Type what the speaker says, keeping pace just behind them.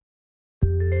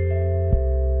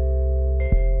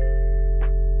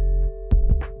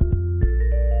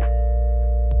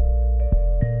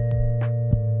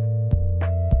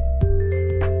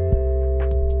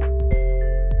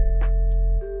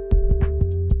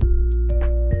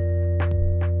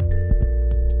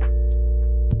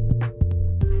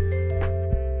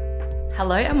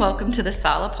Hello and welcome to the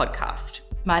Sala podcast.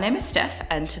 My name is Steph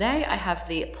and today I have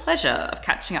the pleasure of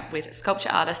catching up with sculpture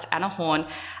artist Anna Horn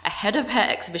ahead of her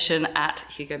exhibition at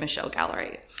Hugo Michel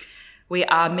Gallery. We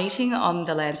are meeting on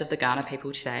the lands of the Kaurna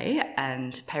people today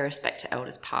and pay respect to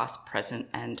elders past, present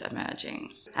and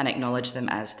emerging and acknowledge them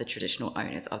as the traditional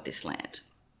owners of this land.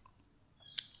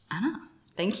 Anna,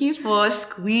 thank you for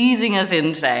squeezing us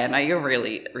in today. I know you're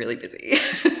really, really busy.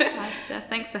 Hi, Steph.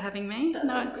 Thanks for having me.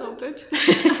 It's all good.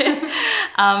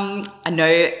 I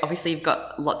know obviously you've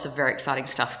got lots of very exciting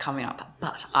stuff coming up,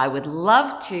 but I would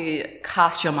love to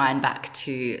cast your mind back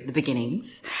to the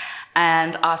beginnings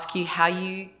and ask you how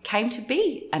you came to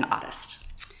be an artist.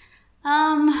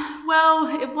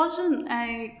 Well, it wasn't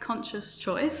a conscious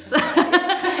choice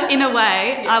in a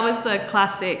way. I was a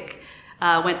classic,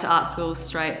 went to art school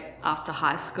straight after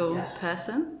high school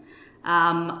person.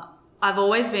 I've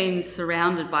always been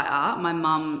surrounded by art. My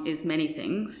mum is many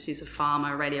things. She's a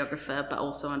farmer, a radiographer, but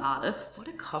also an artist. What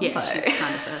a combo. Yeah, she's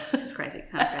crazy,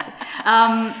 kind of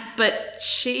crazy. But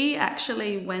she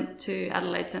actually went to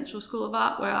Adelaide Central School of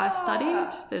Art where I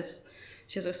studied.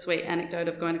 She has a sweet anecdote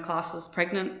of going to classes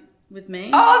pregnant with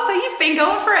me. Oh, so you've been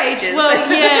going for ages.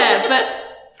 Well, yeah,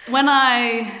 but when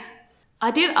I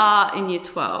did art in year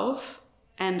 12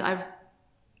 and I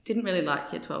didn't really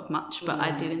like year 12 much, but I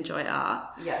did enjoy art.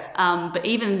 Yeah. But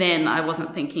even then, I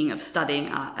wasn't thinking of studying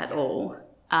art at all.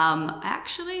 I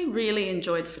actually really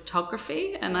enjoyed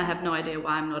photography, and I have no idea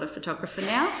why I'm not a photographer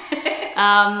now.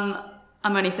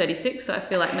 I'm only 36, so I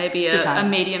feel like maybe a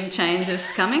medium change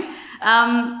is coming.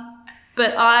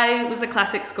 But I was the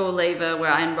classic school leaver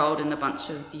where I enrolled in a bunch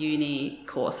of uni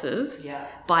courses. Yeah.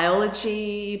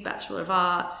 Biology, Bachelor of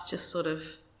Arts, just sort of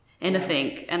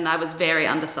anything. And I was very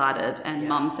undecided, and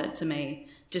Mum said to me,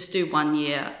 just do 1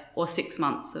 year or 6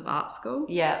 months of art school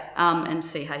and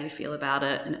see how you feel about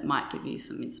it, and it might give you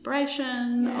some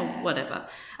inspiration or whatever.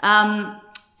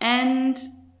 And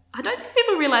I don't think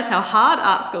people realise how hard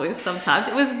art school is sometimes.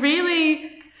 It was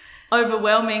really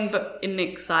overwhelming but in an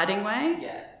exciting way.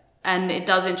 Yeah. And it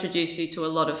does introduce you to a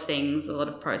lot of things, a lot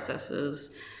of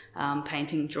processes,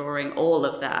 painting, drawing, all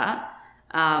of that.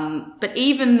 But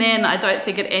even then, I don't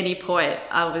think at any point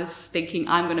I was thinking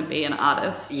I'm going to be an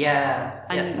artist. Yeah.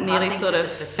 I nearly sort of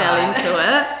fell into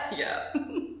it. Yeah.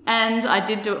 And I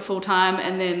did do it full time.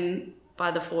 And then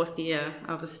by the 4th year,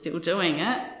 I was still doing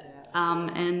it.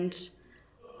 And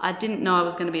I didn't know I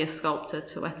was going to be a sculptor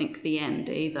till I think the end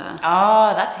either.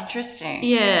 Oh, that's interesting.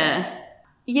 Yeah.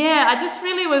 Yeah, I just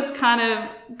really was kind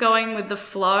of going with the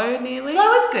flow nearly.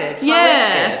 Flow is good. Flow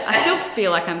is good. I still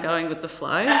feel like I'm going with the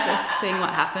flow, just seeing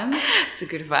what happens. It's a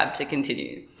good vibe to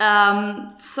continue.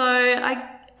 And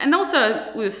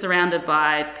also we were surrounded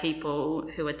by people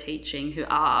who are teaching who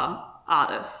are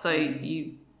artists. So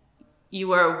you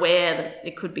were aware that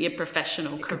it could be a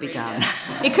professional career. Could be done.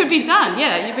 It could be done,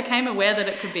 yeah. You became aware that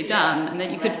it could be done and that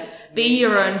you could be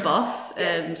your own boss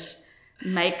and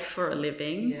make for a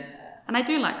living. Yeah. And I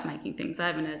do like making things. I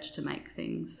have an urge to make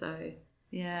things, so...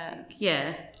 Yeah.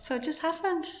 So it just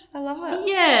happened. I love it.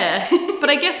 Yeah. But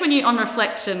I guess on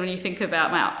reflection, when you think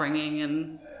about my upbringing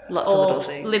and... Lots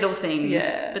of little things.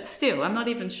 Yeah. But still, I'm not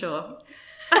even sure.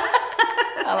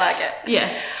 I like it.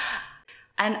 Yeah.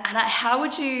 And Anna, how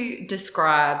would you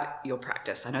describe your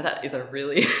practice? I know that is a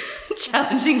really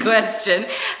challenging question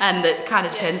and it kind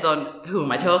of depends on who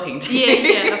am I talking to.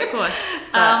 Yeah, of course.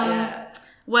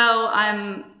 Well,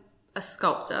 I'm a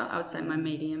sculptor. I would say my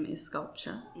medium is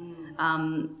sculpture,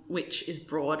 which is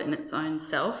broad in its own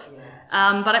self.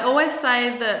 Yeah. But I always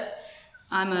say that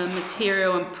I'm a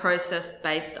material and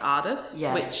process-based artist,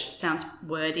 which sounds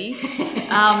wordy.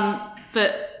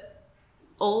 But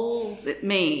all it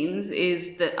means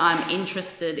is that I'm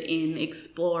interested in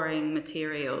exploring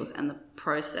materials and the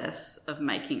process of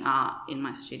making art in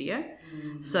my studio.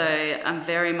 So I'm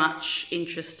very much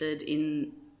interested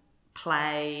in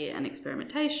play and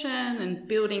experimentation and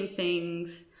building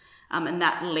things, and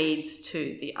that leads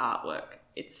to the artwork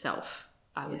itself,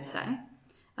 I would say.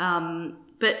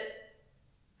 But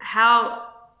how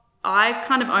I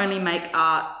kind of only make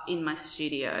art in my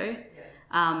studio,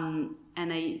 and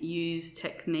I use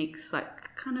techniques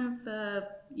like kind of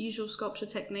usual sculpture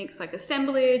techniques like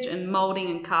assemblage and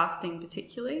moulding and casting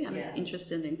particularly. I'm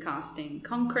interested in casting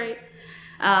concrete.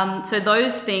 So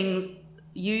those things,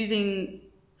 using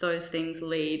those things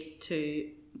lead to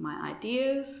my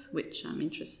ideas, which I'm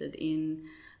interested in,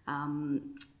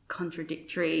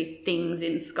 contradictory things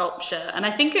in sculpture. And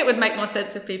I think it would make more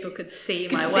sense if people could see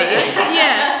my work.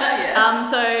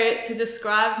 So to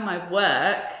describe my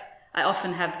work, I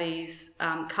often have these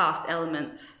cast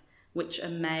elements which are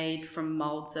made from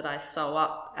molds that I sew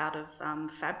up out of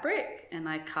fabric, and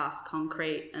I cast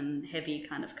concrete and heavy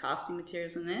kind of casting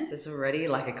materials in there. There's already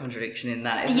like a contradiction in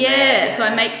that, isn't there? Yeah, so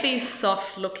I make these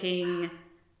soft looking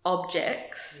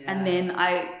objects, and then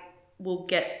I will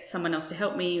get someone else to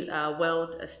help me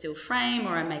weld a steel frame,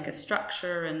 or I make a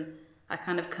structure, and I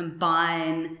kind of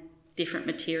combine different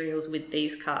materials with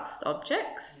these cast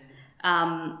objects.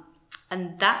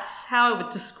 And that's how I would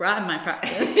describe my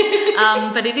practice.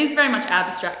 But it is very much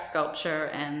abstract sculpture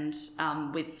and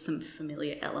with some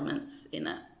familiar elements in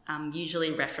it,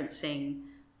 usually referencing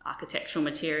architectural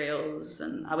materials.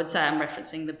 And I would say I'm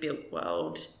referencing the built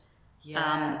world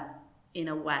in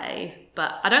a way.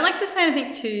 But I don't like to say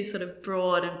anything too sort of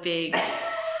broad and big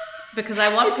because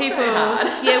I want people... So hard.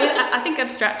 I think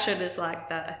abstraction is like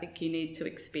that. I think you need to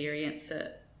experience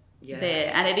it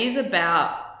there. And it is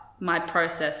about my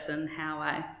process and how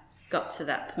I got to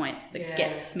that point that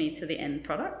gets me to the end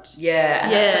product. Yeah,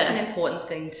 and that's such an important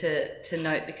thing to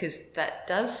note, because that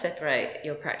does separate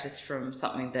your practice from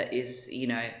something that is, you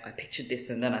know, I pictured this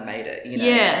and then I made it. You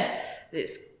know,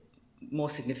 it's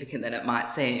more significant than it might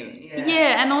seem.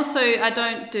 Yeah, and also I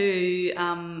don't do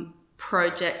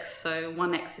projects, so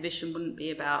one exhibition wouldn't be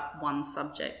about one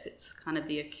subject. It's kind of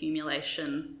the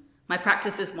accumulation. My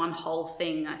practice is one whole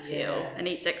thing, I feel, and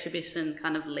each exhibition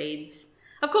kind of leads.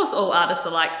 Of course, all artists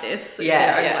are like this in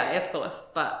their own way, of course,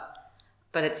 but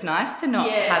it's nice to not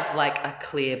have like a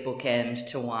clear bookend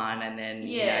to one and then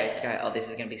you know go, oh, this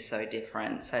is going to be so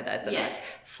different. So there's a nice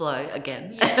flow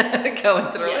again going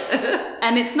through it,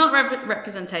 and it's not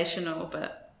representational,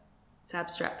 but it's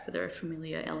abstract, but there are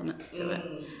familiar elements to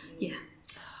it. Yeah.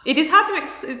 It is hard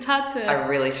to... It's hard to... I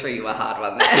really threw you a hard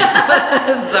one there.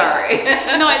 Sorry.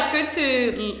 No, it's good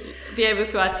to be able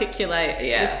to articulate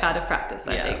this kind of practice,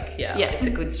 I think. Yeah, it's a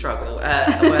good struggle,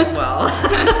 worthwhile.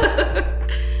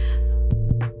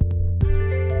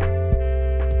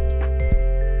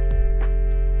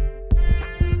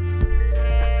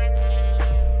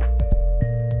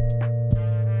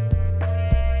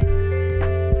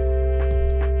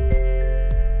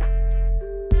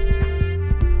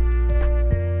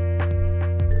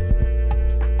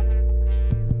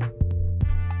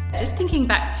 Thinking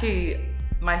back to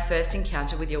my first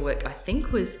encounter with your work, I think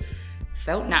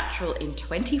felt natural in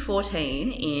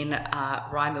 2014 in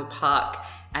Rye Mill Park,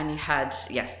 and you had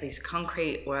these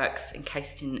concrete works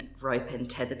encased in rope and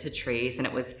tethered to trees, and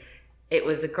it was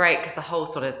a great, because the whole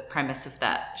sort of premise of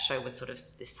that show was sort of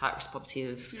this site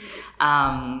responsive,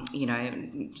 you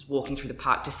know, walking through the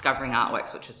park, discovering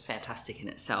artworks, which was fantastic in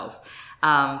itself.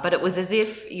 But it was as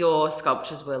if your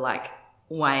sculptures were like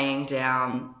weighing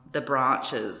down the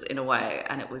branches in a way,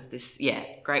 and it was this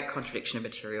great contradiction of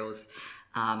materials.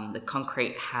 The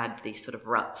concrete had these sort of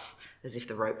ruts as if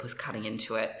the rope was cutting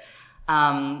into it.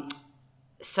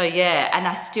 So and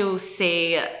I still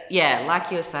see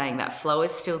like you were saying, that flow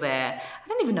is still there. I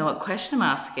don't even know what question I'm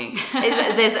asking.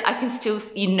 I can still,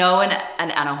 you know, an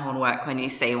Anna Horn work when you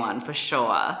see one, for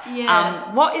sure.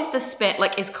 What is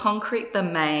the is concrete the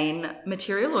main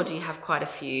material, or do you have quite a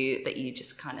few that you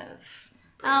just kind of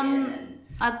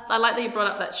I like that you brought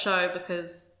up that show,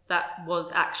 because that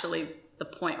was actually the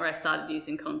point where I started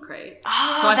using concrete. So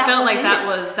I felt like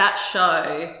that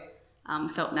show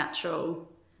felt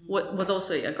natural. What was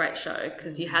also a great show,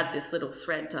 because you had this little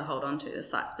thread to hold on to, the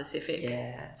site specific.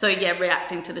 So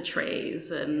reacting to the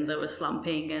trees, and there was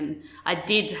slumping, and I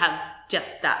did have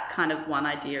just that kind of one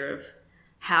idea of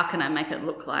how can I make it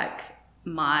look like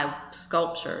my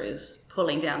sculpture is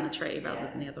pulling down the tree rather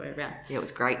than the other way around. Yeah, it was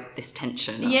great, this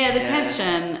tension.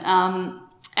 Tension.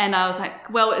 And I was like,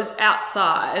 well, it was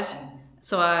outside.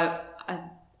 So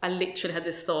I literally had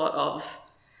this thought of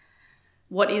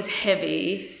what is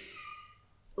heavy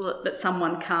that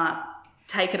someone can't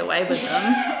take it away with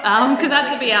them. Because I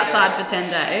had to be outside for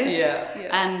 10 days.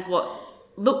 And what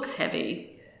looks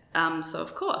heavy. So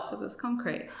of course it was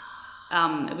concrete.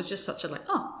 It was just such a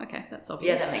okay, that's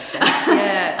obvious. Yeah, that makes sense.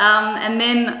 And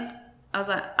then I was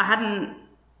like, I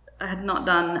had not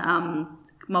done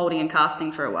moulding and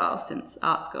casting for a while since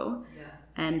art school.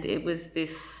 And it was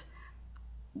this,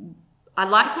 I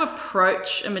like to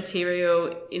approach a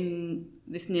material in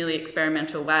this nearly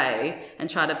experimental way and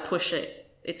try to push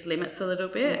its limits a little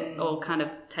bit, or kind of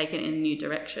take it in a new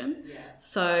direction.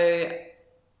 So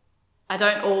I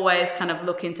don't always kind of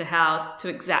look into how to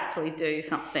exactly do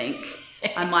something.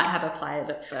 I might have a play at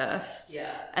it first,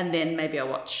 and then maybe I'll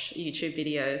watch YouTube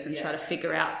videos and try to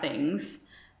figure out things.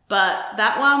 But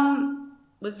that one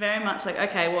was very much like,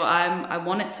 okay, well, I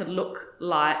want it to look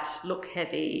light, look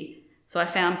heavy. So I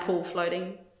found pool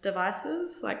floating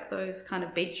devices, like those kind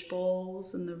of beach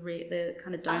balls and the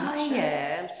kind of donut shape.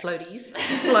 Yeah, floaties.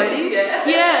 Floaties.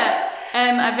 Yeah.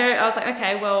 And I was like,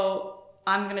 okay, well,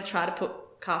 I'm going to try to put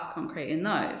cast concrete in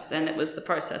those. And it was the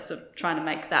process of trying to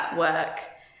make that work.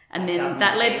 And then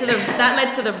that led to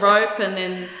the rope, and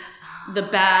then the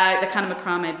bag, the kind of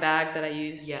macrame bag that I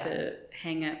used to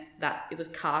hang it, that it was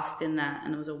cast in that,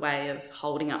 and it was a way of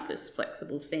holding up this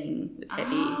flexible thing with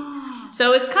heavy.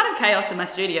 So it was kind of chaos in my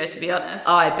studio, to be honest.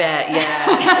 Oh, I bet,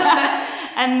 yeah.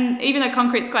 And even though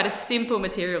concrete's quite a simple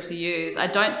material to use,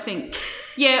 it's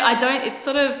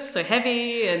sort of so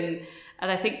heavy, and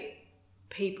I think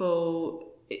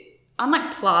people,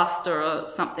 unlike plaster or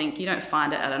something, you don't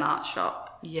find it at an art shop.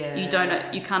 Yeah.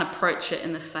 You can't approach it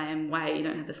in the same way. You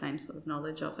don't have the same sort of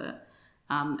knowledge of it.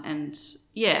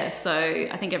 So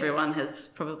I think everyone has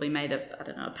probably made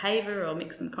a paver or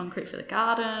mix some concrete for the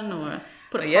garden, or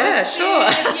put a post in. Sure.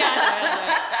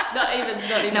 Not even.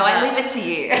 No, I leave it to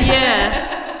you.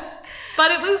 Yeah.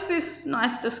 But it was this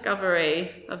nice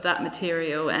discovery of that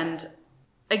material, and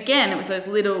again, it was those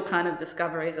little kind of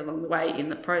discoveries along the way in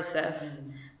the process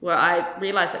where I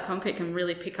realised that concrete can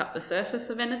really pick up the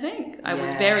surface of anything. I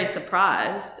was very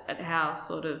surprised at how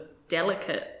sort of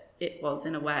delicate it was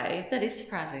in a way. That is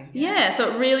surprising. Yeah,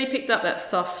 so it really picked up that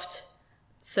soft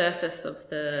surface of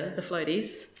the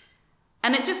floaties.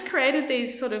 And it just created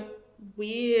these sort of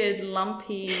weird,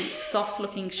 lumpy,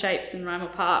 soft-looking shapes in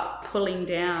Rymal Park pulling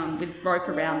down with rope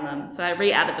around them. So I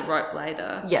re-added the rope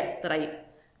later that I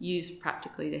used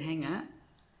practically to hang it.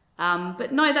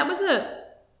 But no, that was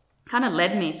kind of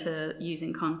led me to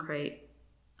using concrete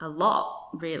a lot,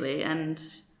 really. And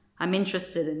I'm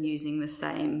interested in using the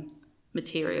same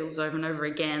materials over and over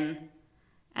again.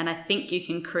 And I think you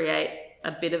can create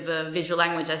a bit of a visual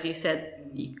language, as you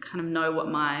said. You kind of know what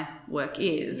my work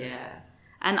is. Yeah.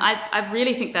 And I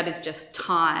really think that is just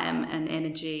time and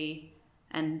energy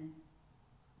and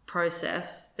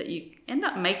process, that you end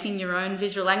up making your own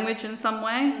visual language in some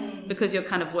way because you're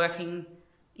kind of working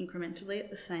incrementally at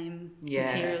the same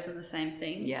materials and the same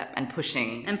things. Yeah, and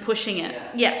pushing it. And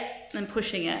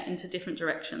pushing it into different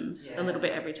directions a little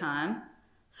bit every time.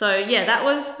 So, that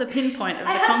was the pinpoint of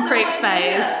the concrete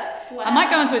phase. Wow. I might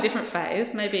go into a different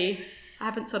phase. Maybe I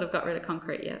haven't sort of got rid of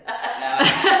concrete yet. No,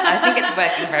 I think it's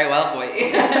working very well for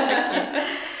you. Thank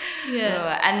you.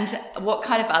 Yeah. And what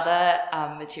kind of other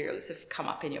materials have come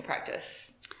up in your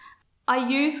practice? I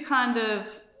use kind of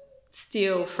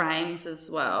steel frames as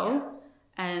well.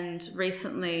 And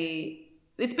recently,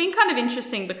 it's been kind of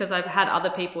interesting because I've had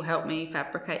other people help me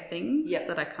fabricate things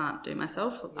that I can't do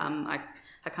myself.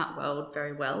 I can't weld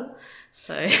very well,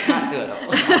 so can't do it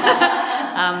all.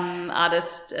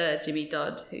 Artist Jimmy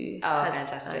Dodd, who has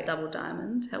fantastic. a double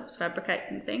diamond, helps fabricate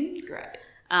some things. Great.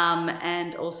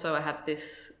 And also I have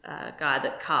this guy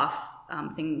that casts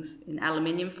things in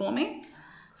aluminium for me.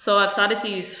 So I've started to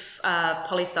use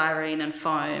polystyrene and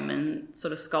foam and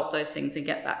sort of sculpt those things and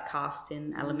get that cast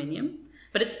in aluminium.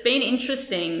 But it's been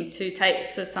interesting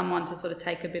for someone to sort of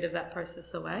take a bit of that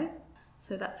process away.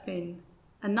 So that's been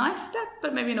a nice step,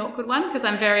 but maybe an awkward one, because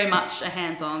I'm very much a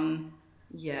hands-on,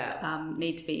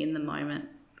 need to be in the moment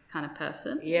kind of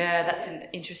person. Yeah, that's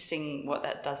interesting what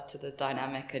that does to the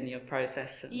dynamic and your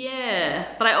process.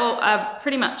 Yeah, but I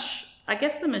pretty much, I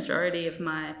guess the majority of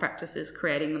my practice is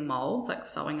creating the molds, like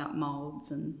sewing up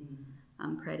molds and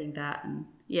creating that, and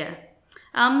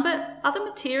but other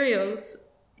materials,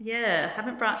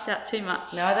 haven't branched out too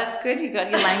much. No, that's good. You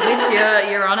got your language.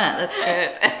 You're on it. That's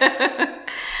good.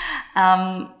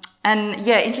 And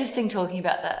interesting talking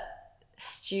about that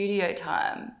studio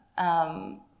time.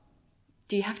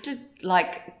 Do you have to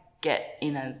get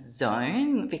in a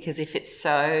zone? Because if it's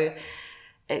so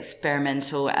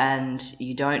experimental and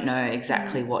you don't know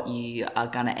exactly what you are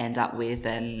going to end up with,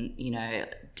 and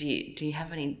do you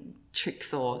have any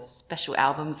tricks or special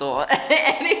albums or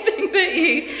anything that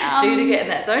you do to get in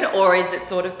that zone, or is it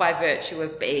sort of by virtue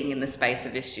of being in the space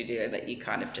of your studio that you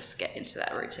kind of just get into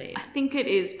that routine? I think it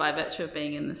is by virtue of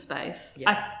being in the space.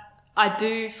 I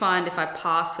do find if I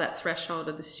pass that threshold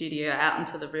of the studio out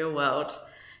into the real world,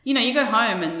 you go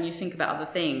home and you think about other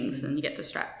things and you get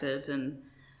distracted, and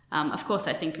of course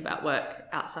I think about work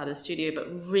outside of the studio,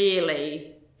 but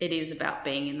really it is about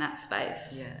being in that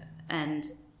space.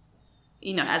 And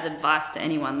as advice to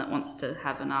anyone that wants to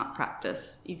have an art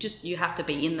practice, you have to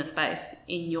be in the space,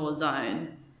 in your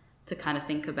zone, to kind of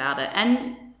think about it.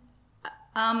 And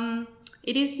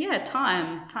it is,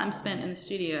 time spent in the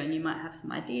studio, and you might have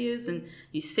some ideas and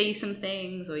you see some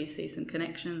things, or you see some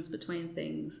connections between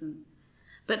things.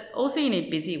 But also you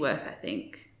need busy work, I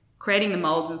think. Creating the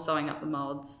molds and sewing up the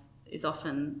molds is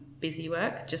often busy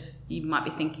work. Just you might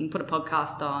be thinking, put a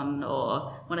podcast on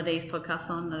or one of these podcasts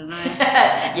on. I don't know.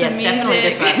 Yes, definitely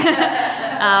this one.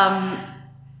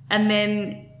 And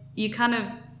then you kind of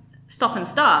stop and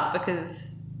start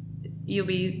because you'll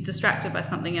be distracted by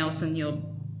something else and you're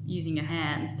using your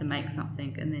hands to make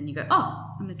something, and then you go,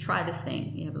 oh, I'm going to try this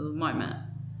thing. You have a little moment.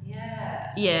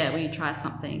 Yeah, where you try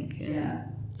something. Yeah.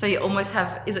 So you almost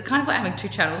have, is it kind of like having two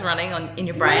channels running in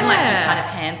your brain? Like your kind of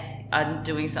hands are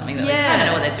doing something that you kind of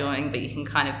know what they're doing, but you can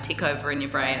kind of tick over in your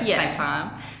brain at the same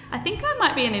time. I think I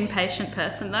might be an impatient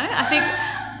person though. I think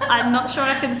I'm not sure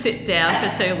I can sit down for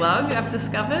too long. I've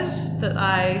discovered that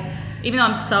even though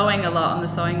I'm sewing a lot on the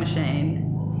sewing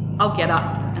machine, I'll get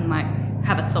up and like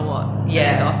have a thought.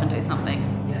 And go off and do something.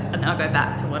 And then I'll go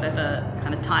back to whatever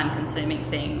kind of time consuming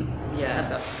thing I've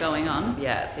got going on.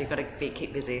 Yeah, so you've got to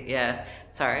keep busy. Yeah.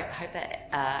 Sorry, I hope that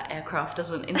aircraft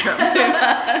doesn't interrupt too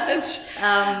much.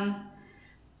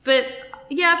 But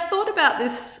yeah, I've thought about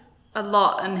this a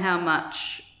lot and how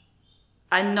much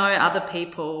I know other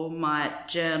people might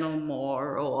journal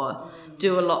more or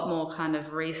do a lot more kind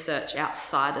of research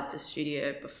outside of the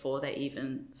studio before they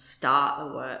even start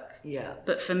a work. Yeah.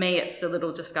 But for me, it's the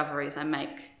little discoveries I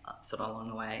make sort of along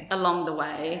the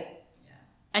way. Yeah.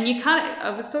 And you I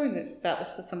was talking about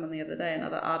this with someone the other day,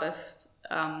 another artist,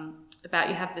 about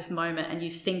you have this moment and you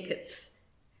think it's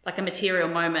like a material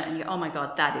moment and you go, oh my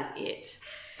God, that is it.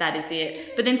 That is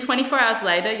it. But then 24 hours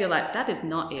later, you're like, that is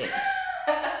not it.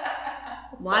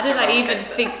 Why did I even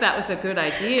think that was a good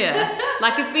idea?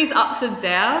 Like it's these ups and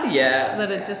downs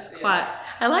that are just quite...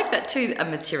 I like that too, a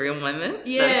material moment.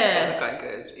 Yeah. That's quite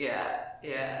good.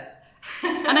 Yeah.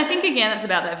 And I think, again, it's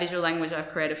about that visual language I've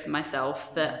created for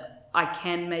myself that I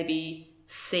can maybe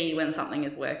see when something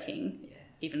is working,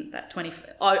 even that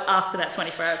after that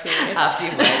 24-hour period. After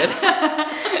you've waited.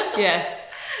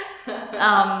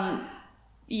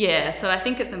 So I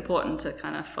think it's important to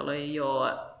kind of follow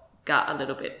your gut a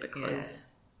little bit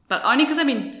but only because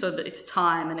so that it's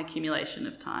time and accumulation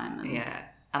of time.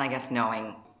 And I guess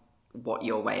knowing what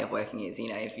your way of working is,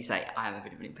 if you say, I'm a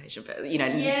bit of an impatient person,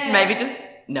 maybe just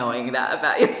knowing that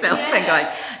about yourself and going,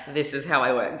 this is how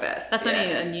I work best. That's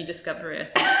only a new discovery.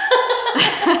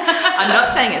 I'm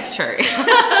not saying it's true.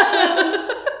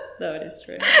 No, it is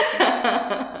true.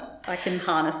 I can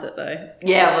harness it though.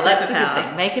 Yeah, well, that's a good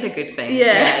thing. Make it a good thing.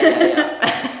 Yeah.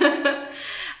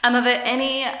 And are there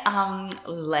any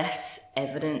less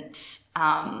evident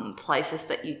places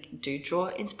that you do draw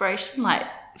inspiration, like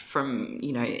from,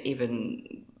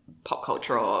 even pop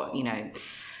culture or,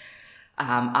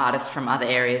 artists from other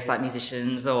areas like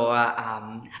musicians or, I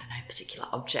don't know, particular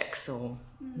objects or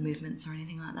movements or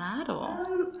anything like that? Or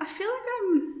I feel like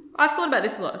I've thought about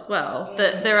this a lot as well,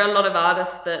 that there are a lot of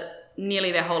artists that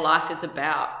nearly their whole life is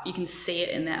about, you can see it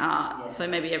in their art. So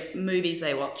maybe movies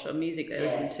they watch or music they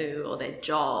listen to or their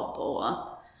job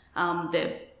or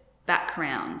their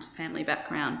background, family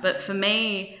background. But for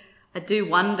me, I do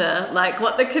wonder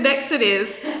what the connection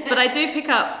is, but I do pick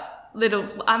up little,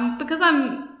 because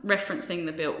I'm referencing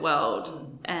the built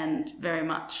world and very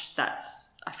much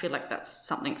I feel like that's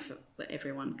something that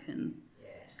everyone can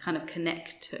kind of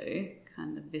connect to.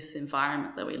 Kind of this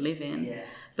environment that we live in. Yeah.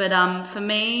 But for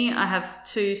me, I have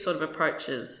two sort of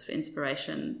approaches for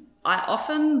inspiration. I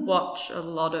often watch a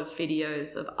lot of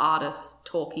videos of artists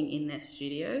talking in their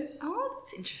studios. Oh,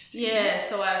 that's interesting. Yeah,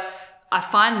 so I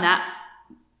find that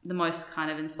the most kind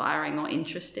of inspiring or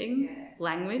interesting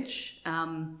language.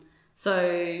 So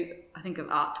I think of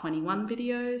Art21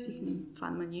 videos. You can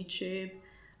find them on YouTube.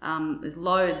 There's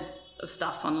loads of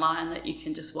stuff online that you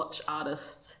can just watch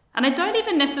artists. And I don't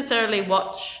even necessarily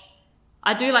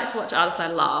I do like to watch artists I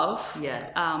love. Yeah.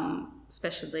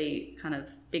 Especially kind of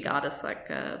big artists like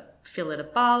Phillida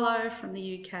Barlow from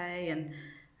the UK and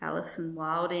Alison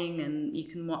Wilding, and you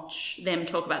can watch them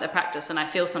talk about their practice and I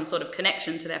feel some sort of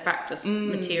connection to their practice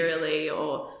materially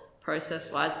or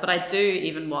process-wise. But I do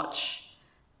even watch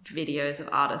videos of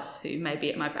artists who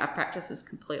maybe our practice is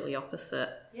completely opposite.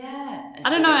 Yeah. I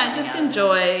don't know, I just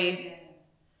enjoy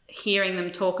hearing them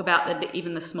talk about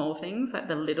even the small things, like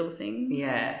the little things.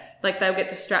 Yeah. Like they'll get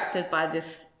distracted by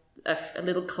a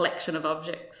little collection of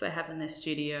objects they have in their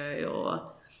studio,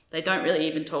 or they don't really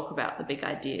even talk about the big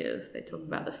ideas. They talk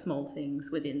about the small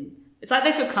things within. It's like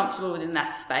they feel comfortable within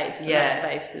that space. Yeah.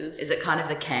 That space is it kind of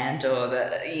the candor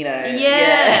that,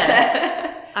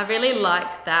 Yeah. I really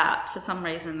like that. For some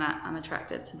reason that I'm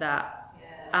attracted to that.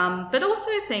 Yeah. But also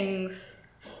things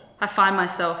I find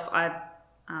myself,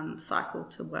 cycle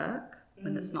to work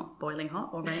when it's not boiling hot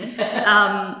or raining.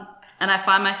 And I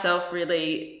find myself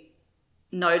really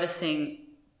noticing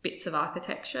bits of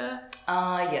architecture.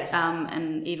 Yes.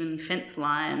 And even fence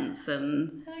lines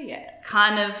and yeah.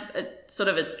 kind of a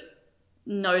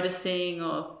noticing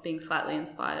or being slightly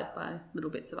inspired by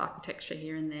little bits of architecture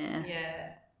here and there.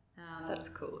 Yeah. That's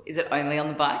cool. Is it only on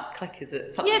the bike? Like, is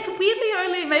it something? Yeah, it's weirdly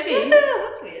only, maybe. Yeah,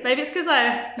 that's weird. Maybe it's because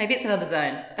maybe it's another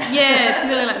zone. Yeah, it's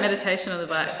really like meditation on the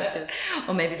bike. Because...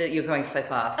 Or maybe that you're going so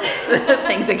fast that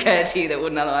things occur to you that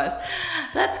wouldn't otherwise.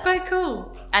 That's quite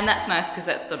cool. And that's nice because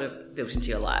that's sort of built into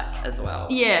your life as well.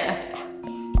 Yeah.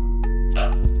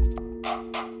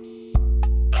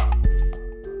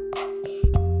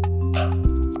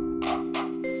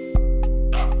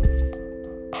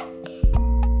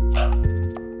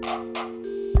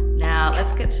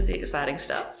 Let's get to the exciting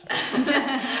stuff.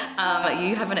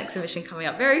 You have an exhibition coming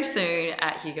up very soon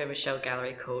at Hugo Michel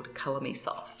Gallery called Colour Me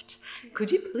Soft.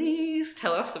 Could you please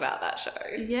tell us about that show?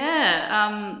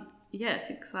 Yeah, it's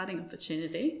an exciting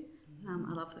opportunity.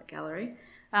 I love that gallery.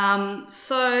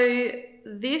 So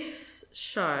this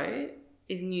show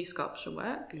is new sculpture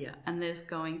work, and there's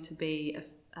going to be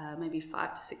maybe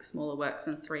 5 to 6 smaller works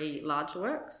and 3 larger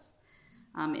works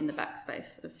in the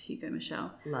backspace of Hugo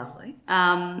Michel. Lovely.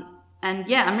 And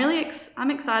yeah, I'm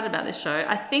excited about this show.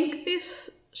 I think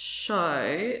this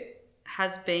show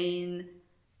has been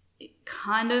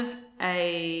kind of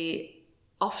a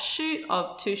offshoot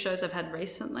of 2 shows I've had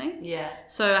recently. Yeah.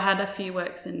 So I had a few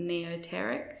works in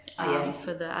Neoteric yes.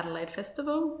 for the Adelaide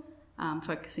Festival,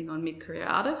 focusing on mid-career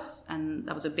artists, and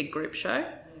that was a big group show.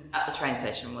 At the train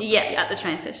station, wasn't it? Yeah, at the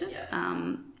train station. Yeah.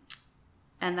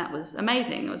 And that was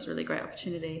amazing. It was a really great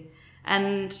opportunity.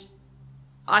 And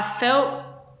I felt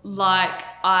like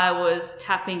I was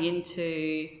tapping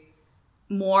into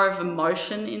more of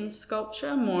emotion in sculpture.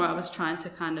 I was trying to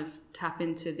kind of tap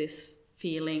into this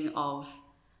feeling of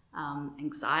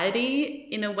anxiety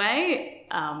in a way.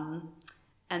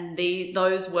 And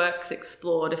those works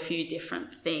explored a few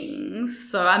different things.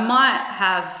 So I might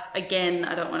have, again,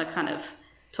 I don't want to kind of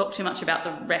talk too much about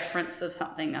the reference of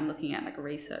something I'm looking at, like a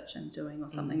research I'm doing or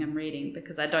something I'm reading,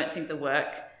 because I don't think the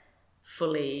work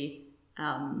fully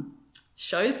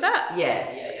shows that.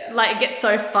 Yeah. Like, it gets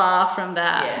so far from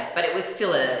that. Yeah, but it was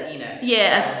still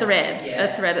a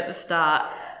thread at the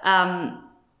start.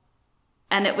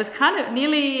 And it was kind of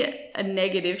nearly a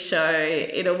negative show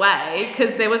in a way,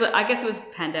 because there was, I guess it was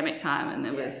pandemic time, and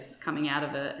there was coming out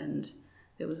of it, and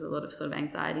there was a lot of sort of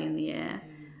anxiety in the air.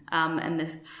 And the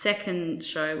second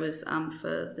show was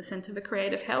for the Centre for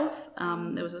Creative Health.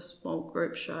 There was a small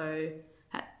group show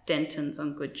at Denton's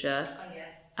on Goodger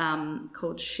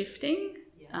called Shifting.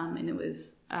 And it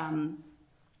was,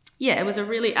 it was a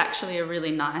really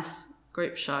nice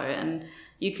group show. And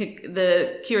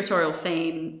the curatorial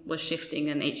theme was shifting,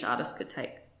 and each artist could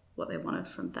take what they wanted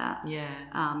from that. Yeah.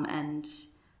 And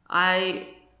that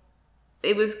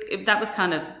was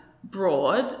kind of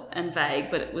broad and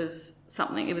vague, but it was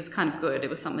kind of good. It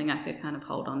was something I could kind of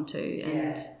hold on to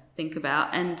and think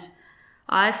about. And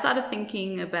I started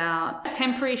thinking about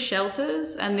temporary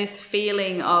shelters and this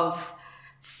feeling of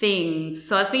things.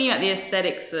 So I was thinking about the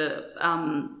aesthetics of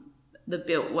the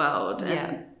built world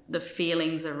and the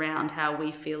feelings around how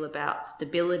we feel about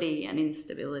stability and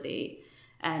instability.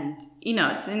 And,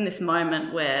 it's in this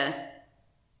moment where,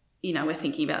 we're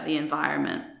thinking about the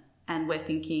environment, and we're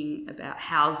thinking about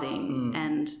housing,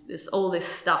 and there's all this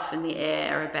stuff in the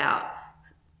air about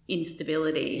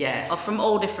instability from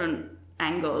all different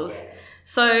angles. Yeah.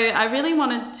 So I really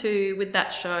wanted to, with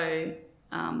that show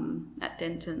at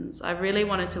Denton's, I really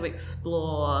wanted to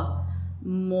explore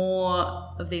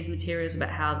more of these materials about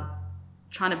how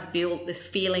trying to build this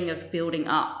feeling of building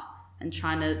up and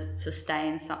trying to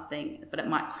sustain something, but it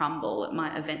might crumble, it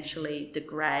might eventually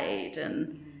degrade,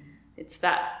 and it's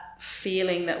that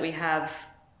feeling that we have,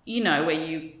 where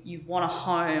you want a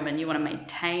home and you want to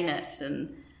maintain it,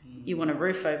 and you want a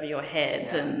roof over your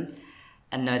head, and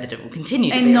know that it will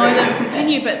continue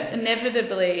but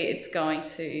inevitably it's going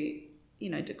to,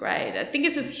 degrade. I think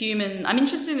it's just I'm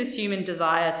interested in this human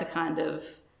desire to kind of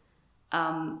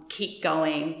keep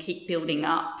going, keep building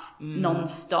up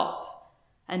non-stop,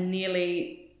 and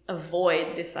nearly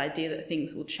avoid this idea that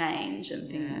things will change and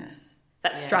things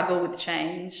that struggle with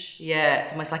change. Yeah,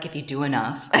 it's almost like if you do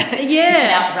enough, you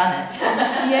can outrun it.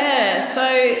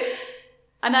 So,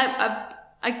 and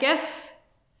I guess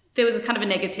there was a kind of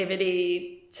a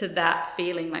negativity to that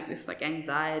feeling, like this like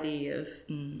anxiety of,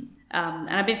 and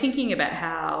I've been thinking about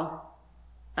how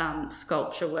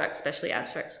sculpture work, especially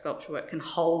abstract sculpture work, can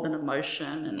hold an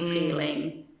emotion and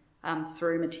feeling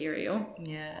through material.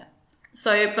 Yeah.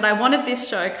 So, but I wanted this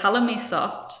show, Colour Me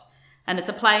Soft, and it's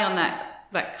a play on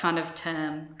that kind of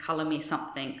term, colour me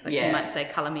something. Like you might say,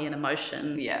 colour me an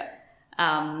emotion. Yeah.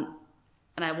 And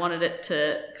and I wanted it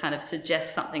to kind of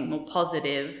suggest something more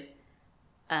positive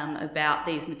about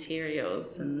these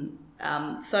materials. And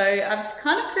so I've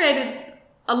kind of created,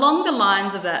 along the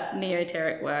lines of that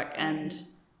neoteric work and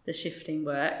the shifting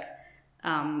work,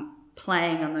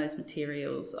 playing on those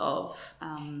materials of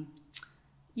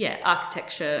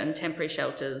architecture and temporary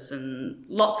shelters and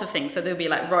lots of things. So there'll be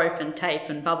like rope and tape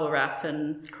and bubble wrap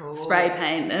and spray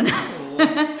paint and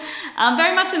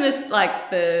very much in this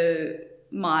like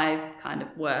my kind of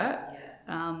work.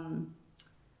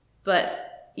 But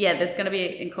yeah, there's going to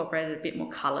be incorporated a bit more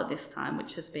colour this time,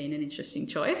 which has been an interesting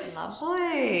choice.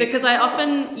 Lovely. Because I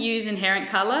often use inherent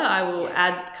colour. I will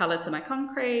add colour to my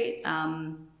concrete,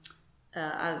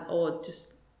 or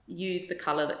just use the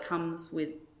colour that comes with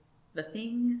the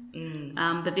thing.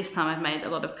 But this time I've made a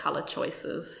lot of colour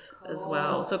choices as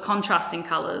well. So contrasting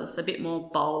colours, a bit more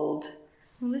bold.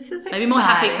 Well, this is maybe more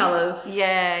happy colours.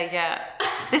 Yeah.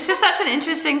 This is such an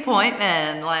interesting point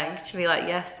then, like to be like,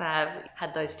 yes, I've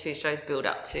had those two shows build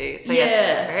up to. So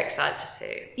yes, I'm very excited to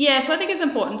see. Yeah, so I think it's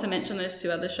important to mention those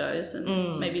two other shows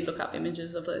and maybe look up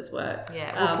images of those works.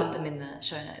 Yeah, we'll put them in the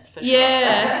show notes for sure.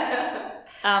 Yeah.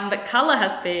 But colour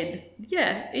has been,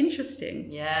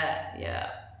 interesting.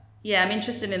 Yeah, I'm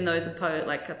interested in those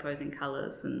opposing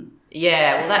colours and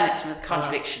that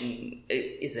contradiction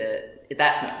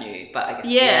that's not new, but I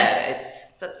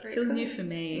guess that's very feels cool. new for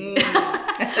me.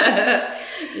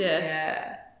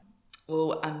 Yeah.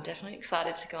 Well, I'm definitely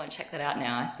excited to go and check that out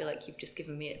now. I feel like you've just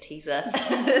given me a teaser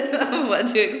of what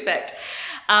to expect.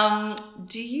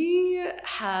 Do you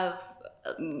have,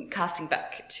 casting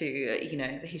back to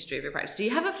the history of your practice, do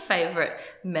you have a favourite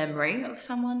memory of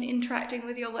someone interacting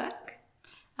with your work?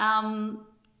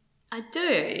 I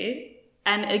do.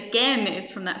 And again,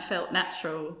 it's from that Felt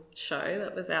Natural show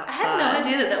that was outside. I had no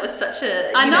idea that was such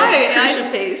a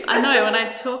crucial piece. I know. When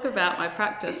I talk about my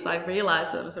practice, I realise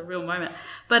that it was a real moment.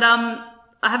 But I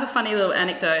have a funny little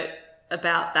anecdote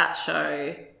about that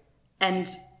show, and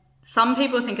some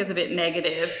people think it's a bit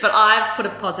negative, but I've put a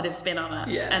positive spin on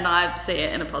it, and I see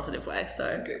it in a positive way.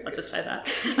 So I'll just say that.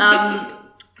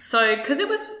 So because it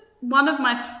was one of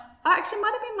my... Actually, it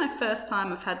might have been my first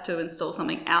time I've had to install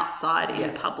something outside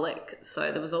in public.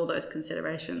 So there was all those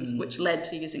considerations, which led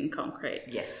to using concrete.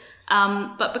 Yes.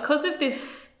 But because of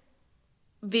this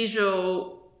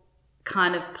visual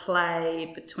kind of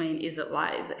play between is it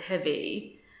light, is it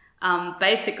heavy,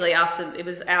 basically after it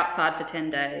was outside for 10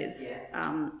 days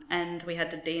and we had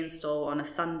to deinstall on a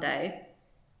Sunday,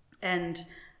 and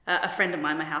a friend of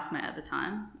mine, my housemate at the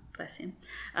time, bless him,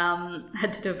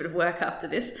 had to do a bit of work after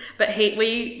this, but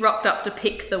we rocked up to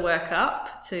pick the work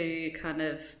up to kind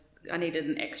of, I needed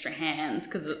an extra hands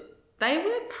because they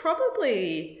were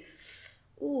probably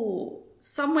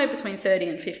somewhere between 30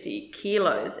 and 50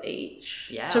 kilos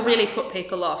each to really put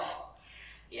people off.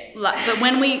 Yes. But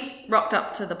when we rocked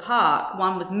up to the park,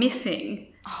 one was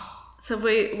missing. So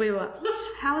we were,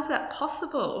 how is that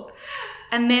possible?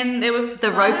 And then there was the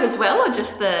rope as well, or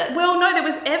just the... Well, no, there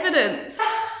was evidence.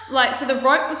 So the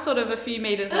rope was sort of a few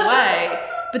meters away,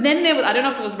 but then there was, I don't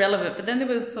know if it was relevant, but then there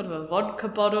was sort of a vodka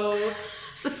bottle.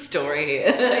 It's a story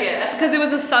here. Because it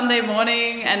was a Sunday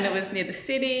morning and it was near the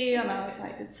city, and I was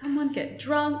like, did someone get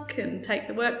drunk and take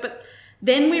the work? But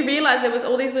then we realised there was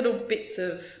all these little bits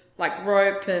of like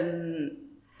rope and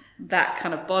that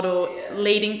kind of bottle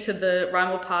leading to the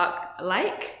Rymel Park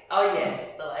lake. Oh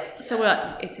yes, the lake. So we're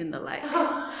like, it's in the lake.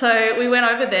 So we went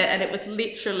over there and it was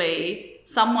literally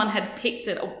someone had picked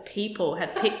it, or people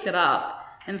had picked it up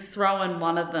and thrown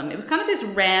one of them. It was kind of this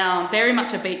round, very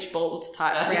much a beach balls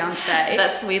type round shape.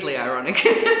 That's weirdly ironic.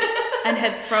 And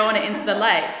had thrown it into the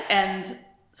lake. And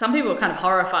some people were kind of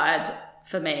horrified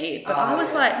for me, but I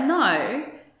was like, no,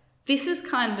 this is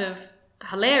kind of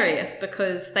hilarious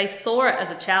because they saw it as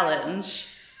a challenge.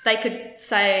 They could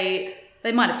say,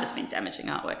 they might have just been damaging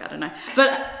artwork, I don't know.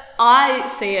 But I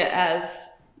see it as,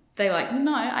 they're like,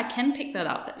 no, I can pick that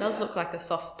up. That does look like a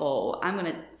soft ball. I'm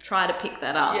going to try to pick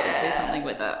that up and do something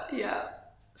with it. Yeah.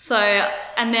 So,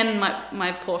 and then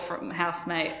my poor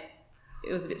housemate,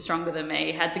 it was a bit stronger than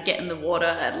me, had to get in the water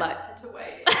and had to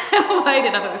wait.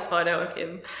 Waited. I've got this photo of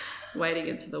him wading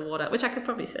into the water, which I could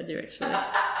probably send you actually.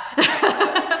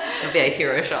 It'll be a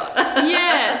hero shot.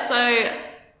 Yeah, so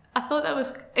I thought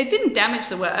it didn't damage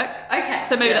the work. Okay.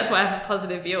 So maybe that's why I have a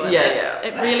positive view on it. Yeah.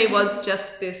 It really was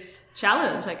just this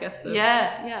challenge, I guess, of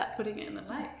putting it in the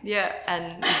lake. Yeah,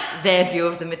 and their view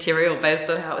of the material based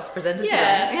on how it was presented to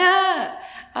them. Yeah,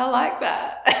 I like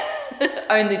that.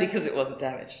 Only because it wasn't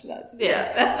damaged.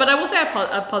 But I will say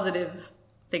a positive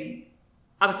thing.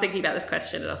 I was thinking about this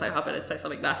question and I was like, I better say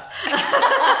something nice.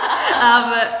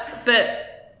 But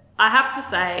I have to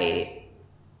say,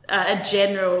 a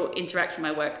general interaction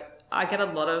with my work, I get a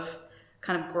lot of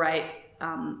kind of great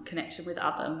connection with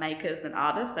other makers and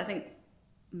artists. I think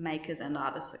makers and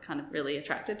artists are kind of really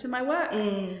attracted to my work.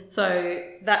 So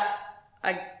that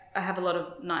I have a lot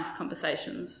of nice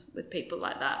conversations with people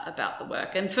like that about the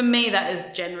work. And for me, that is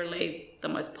generally the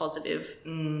most positive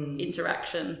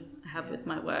interaction I have with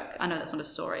my work. I know that's not a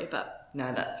story, but...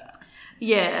 No, that's nice.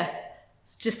 Yeah.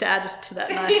 Just to add to that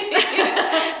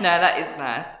nice. No, that is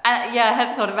nice. And I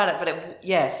hadn't thought about it, but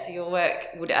yes, your work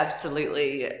would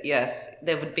absolutely,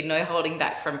 there would be no holding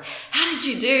back from, how did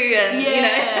you do? And,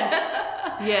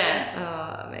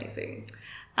 Yeah. Oh, amazing.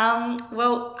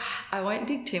 Well, I won't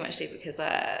dig too much deeper because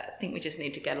I think we just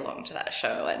need to get along to that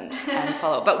show and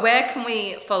follow. But where can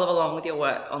we follow along with your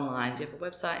work online? Do you have a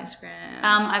website, Instagram?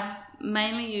 I've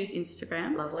mainly used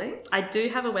Instagram. Lovely. I do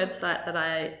have a website that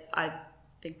I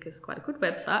think is quite a good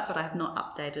website, but I have not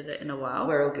updated it in a while.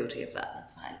 We're all guilty of that.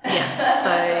 That's fine. Yeah. So,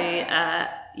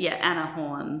 Anna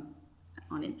Horn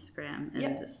on Instagram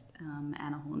and just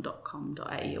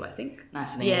annahorn.com.au, I think.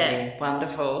 Nice and easy.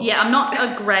 Wonderful. Yeah, I'm not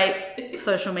a great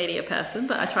social media person,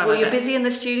 but I try my best. Well, you're busy in the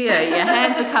studio. Your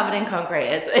hands are covered in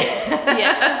concrete.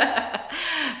 Yeah.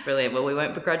 Brilliant. Well, we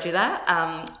won't begrudge you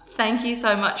that. Thank you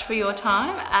so much for your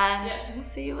time, and we'll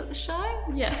see you at the show.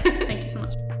 Yeah. Thank you so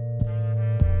much.